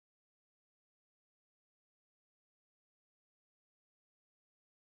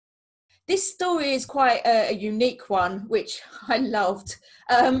This story is quite a unique one, which I loved.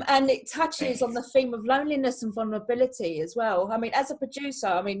 And it touches on the theme of loneliness and vulnerability as well. I mean, as a producer,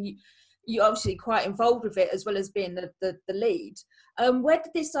 I mean, you're obviously quite involved with it as well as being the lead. Where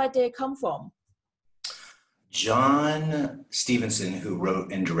did this idea come from? John Stevenson, who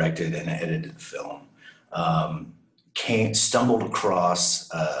wrote and directed and edited the film, stumbled across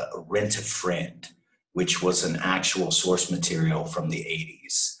Rent a Friend, which was an actual source material from the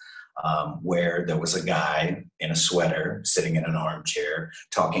 80s, where there was a guy in a sweater sitting in an armchair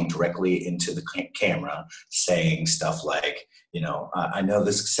talking directly into the camera, saying stuff like, you know, I know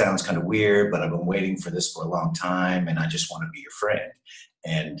this sounds kind of weird, but I've been waiting for this for a long time, and I just want to be your friend.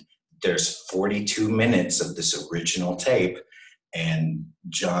 And there's 42 minutes of this original tape, and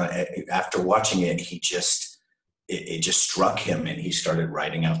John, after watching it, it just struck him, and he started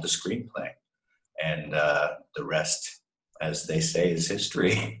writing out the screenplay. And the rest, as they say, is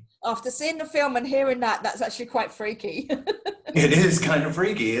history. After seeing the film and hearing that, that's actually quite freaky. It is kind of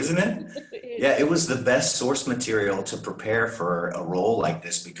freaky, isn't it? Yeah, it was the best source material to prepare for a role like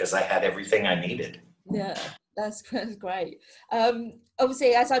this because I had everything I needed. Yeah, that's great.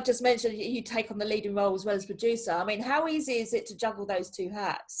 Obviously, as I just mentioned, you take on the leading role as well as producer. I mean, how easy is it to juggle those two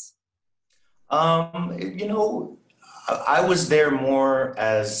hats? You know, I was there more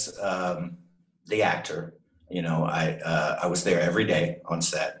as the actor. You know, I was there every day on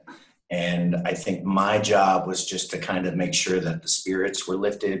set. And I think my job was just to kind of make sure that the spirits were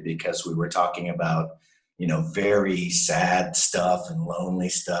lifted, because we were talking about, you know, very sad stuff and lonely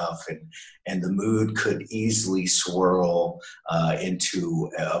stuff, and the mood could easily swirl into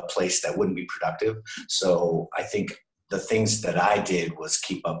a place that wouldn't be productive. So I think the things that I did was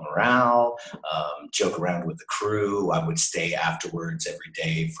keep up morale, joke around with the crew. I would stay afterwards every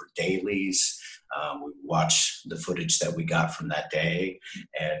day for dailies. We watch the footage that we got from that day.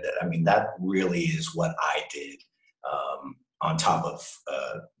 And I mean, that really is what I did on top of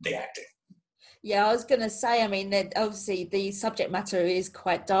the acting. Yeah, I was going to say, I mean, that obviously the subject matter is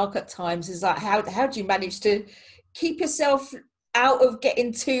quite dark at times. Is like, how do you manage to keep yourself out of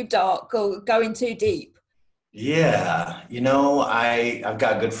getting too dark or going too deep? Yeah, you know, I've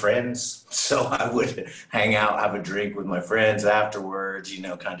got good friends, so I would hang out, have a drink with my friends afterwards, you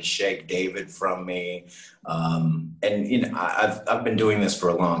know, kind of shake David from me. And you know, I've been doing this for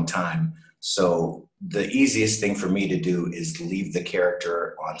a long time, so the easiest thing for me to do is leave the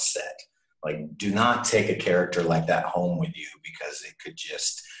character on set. Like, do not take a character like that home with you, because it could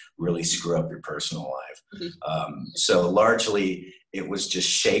just really screw up your personal life. So largely, it was just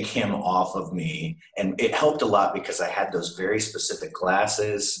shake him off of me. And it helped a lot because I had those very specific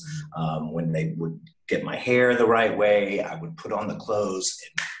glasses. When they would get my hair the right way, I would put on the clothes,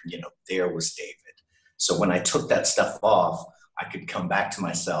 and, you know, there was David. So when I took that stuff off, I could come back to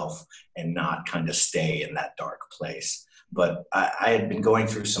myself and not kind of stay in that dark place. But I had been going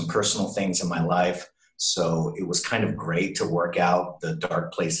through some personal things in my life, so it was kind of great to work out the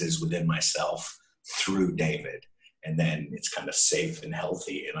dark places within myself through David. And then it's kind of safe and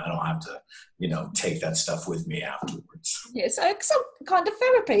healthy, and I don't have to, you know, take that stuff with me afterwards. Yeah, so some kind of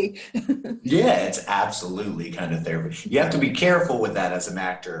therapy. Yeah, it's absolutely kind of therapy. You have to be careful with that as an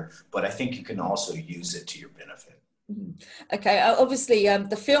actor, but I think you can also use it to your benefit. Okay, obviously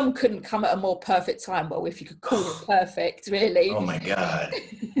the film couldn't come at a more perfect time. Well, if you could call it perfect, really. Oh my God.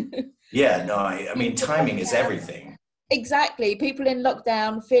 Yeah, no, I mean, timing is everything. Exactly. People in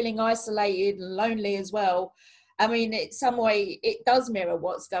lockdown feeling isolated and lonely as well. I mean, in some way, it does mirror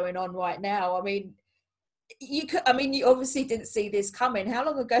what's going on right now. I mean, you obviously didn't see this coming. How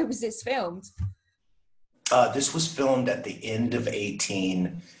long ago was this filmed? This was filmed at the end of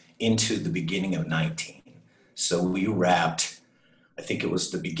 18 into the beginning of 19. So we wrapped, I think it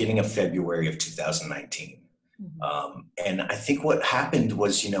was the beginning of February of 2019. And I think what happened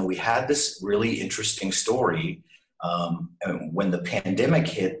was, you know, we had this really interesting story. And when the pandemic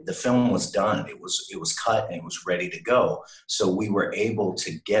hit, the film was done. It was cut and it was ready to go. So we were able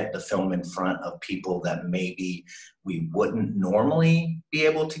to get the film in front of people that maybe we wouldn't normally be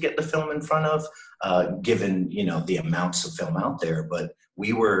able to get the film in front of, given, you know, the amounts of film out there. But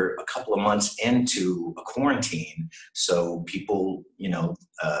we were a couple of months into a quarantine, so people, you know,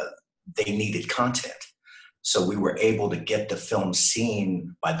 they needed content. So we were able to get the film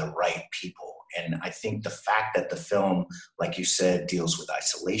seen by the right people. And I think the fact that the film, like you said, deals with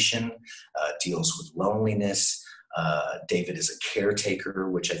isolation, deals with loneliness. David is a caretaker,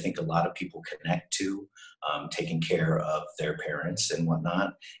 which I think a lot of people connect to, taking care of their parents and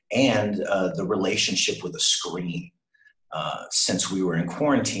whatnot, and the relationship with a screen. Since we were in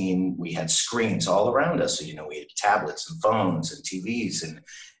quarantine, we had screens all around us. So, you know, we had tablets and phones and TVs,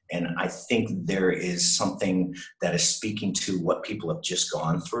 And I think there is something that is speaking to what people have just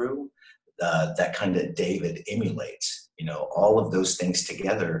gone through, that kind of David emulates, you know, all of those things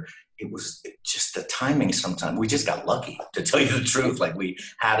together. It was just the timing sometimes. We just got lucky, to tell you the truth. Like, we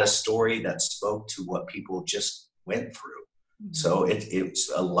had a story that spoke to what people just went through. So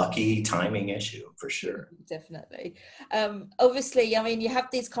it's a lucky timing issue for sure. Definitely. Obviously, I mean, you have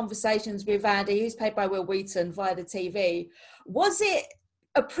these conversations with Andy, who's played by Wil Wheaton, via the TV. Was it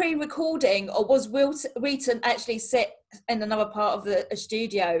a pre-recording, or was Wil Wheaton actually set in another part of the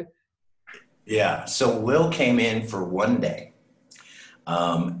studio? Yeah, so Wil came in for one day,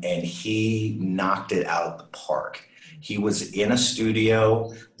 and he knocked it out of the park. He was in a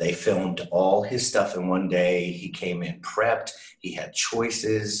studio. They filmed all his stuff in one day. He came in prepped. He had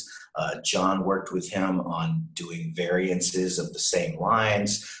choices. John worked with him on doing variances of the same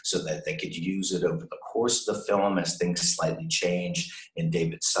lines so that they could use it over the course of the film as things slightly change in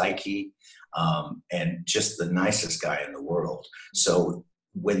David's psyche. And just the nicest guy in the world. So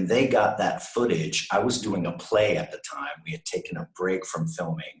when they got that footage, I was doing a play at the time. We had taken a break from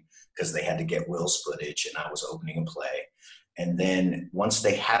filming because they had to get Wil's footage, and I was opening a play. And then once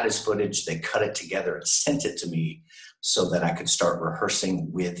they had his footage, they cut it together and sent it to me so that I could start rehearsing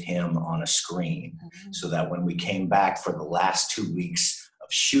with him on a screen. So that when we came back for the last 2 weeks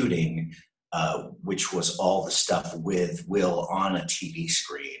of shooting, which was all the stuff with Wil on a TV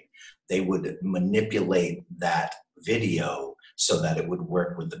screen, they would manipulate that video so that it would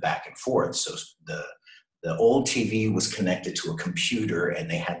work with the back and forth. So the old TV was connected to a computer, and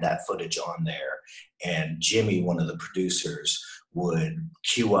they had that footage on there. And Jimmy, one of the producers, would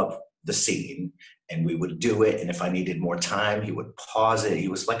cue up the scene, and we would do it. And if I needed more time, he would pause it. He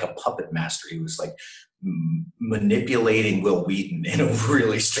was like a puppet master. He was like manipulating Wil Wheaton in a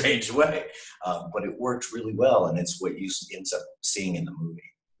really strange way. But it worked really well, and it's what you end up seeing in the movie.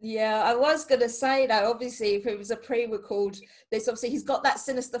 Yeah, I was going to say that obviously if it was a pre-record, there's obviously, he's got that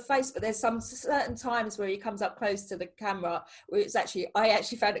sinister face, but there's some certain times where he comes up close to the camera where it's actually, I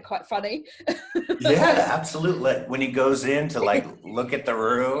actually found it quite funny. Yeah, absolutely. When he goes in to like look at the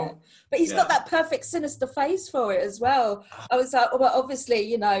room. Yeah. But he's got that perfect sinister face for it as well. I was like, well, obviously,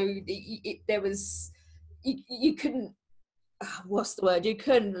 you know, there was, you couldn't, what's the word? You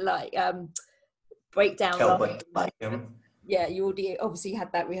couldn't like break down. Tell but like him. Yeah, you already obviously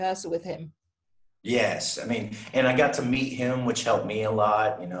had that rehearsal with him. Yes, I mean, and I got to meet him, which helped me a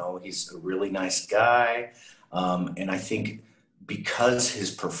lot. You know, he's a really nice guy. And I think because his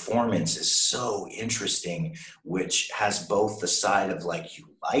performance is so interesting, which has both the side of like you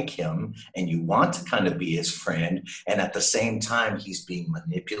like him and you want to kind of be his friend, and at the same time, he's being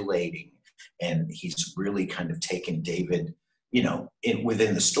manipulating, and he's really kind of taken David, you know,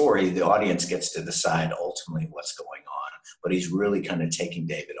 within the story, the audience gets to decide ultimately what's going on. But he's really kind of taking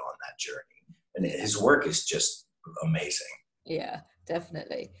David on that journey. And his work is just amazing. Yeah,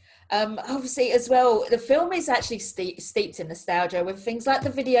 definitely. Obviously, as well, the film is actually steeped in nostalgia with things like the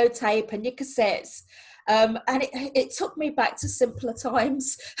videotape and your cassettes. And it took me back to simpler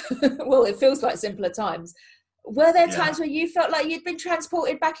times. Well, it feels like simpler times. Were there times where you felt like you'd been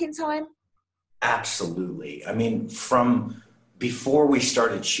transported back in time? Absolutely. I mean, from before we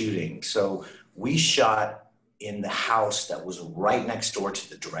started shooting, so we shot in the house that was right next door to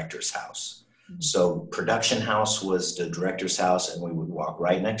the director's house. So production house was the director's house, and we would walk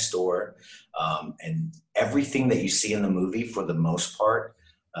right next door. And everything that you see in the movie, for the most part,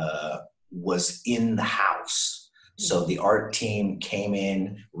 was in the house. So the art team came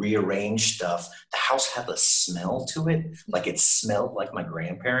in, rearranged stuff. The house had a smell to it, like it smelled like my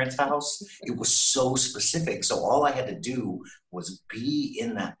grandparents' house. It was so specific. So all I had to do was be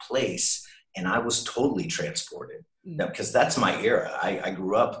in that place, and I was totally transported. Because that's my era. I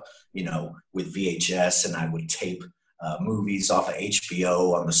grew up, you know, with VHS, and I would tape movies off of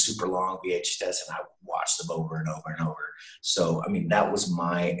HBO on the super long VHS, and I would watch them over and over and over. So, I mean, that was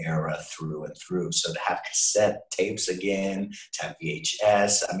my era through and through. So to have cassette tapes again, to have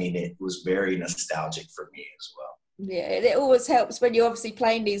VHS, I mean, it was very nostalgic for me as well. Yeah, it always helps when you're obviously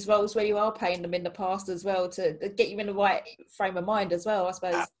playing these roles where you are playing them in the past as well, to get you in the right frame of mind as well, I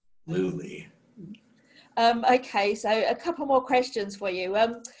suppose. Absolutely. Okay, so a couple more questions for you.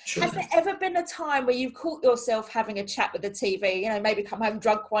 Sure. Has there ever been a time where you've caught yourself having a chat with the TV, you know, maybe come home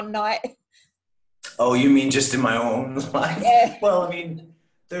drunk one night? Oh, you mean just in my own life? Yeah. Well, I mean,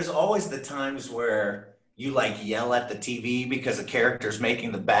 there's always the times where you like yell at the TV because a character's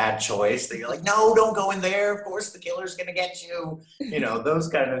making the bad choice. That you're like, no, don't go in there. Of course the killer's gonna get you. You know, those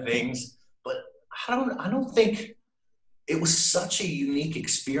kind of things. But I don't think it was such a unique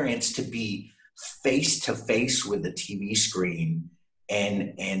experience to be face to face with the TV screen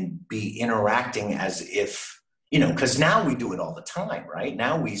and be interacting as if, you know, because now we do it all the time, right?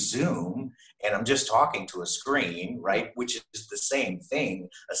 Now we Zoom and I'm just talking to a screen, right? Which is the same thing,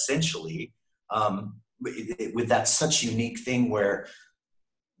 essentially. With that such unique thing where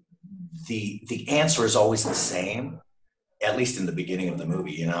the answer is always the same, at least in the beginning of the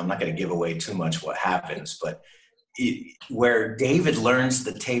movie. You know, I'm not going to give away too much what happens, but where David learns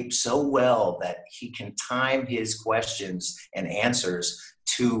the tape so well that he can time his questions and answers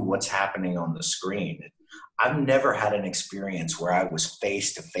to what's happening on the screen. I've never had an experience where I was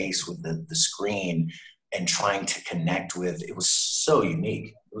face to face with the screen and trying to connect with. It was so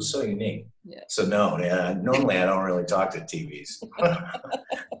unique. It was so unique. Yeah. So no, normally I don't really talk to TVs.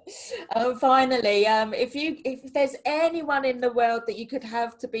 Finally, if there's anyone in the world that you could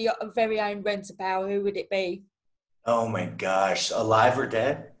have to be your very own rent-a-pal, who would it be? Oh my gosh, alive or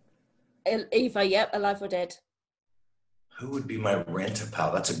dead? Either, yep, alive or dead. Who would be my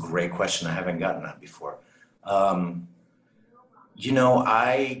rent-a-pal? That's a great question. I haven't gotten that before. You know,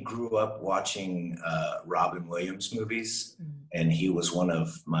 I grew up watching Robin Williams movies, and he was one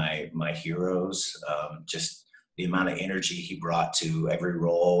of my heroes. Just the amount of energy he brought to every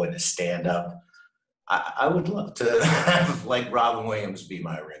role and his stand-up. I would love to have like Robin Williams be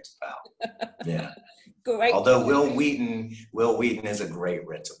my rent-a-pal. Yeah. Great. Although Wil Wheaton is a great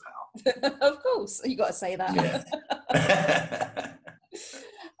rent-a-pal. Of course, you got to say that. Yeah.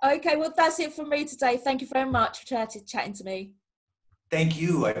 Okay, well, that's it from me today. Thank you very much for chatting to me. Thank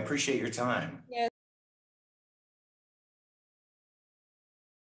you. I appreciate your time. Yeah.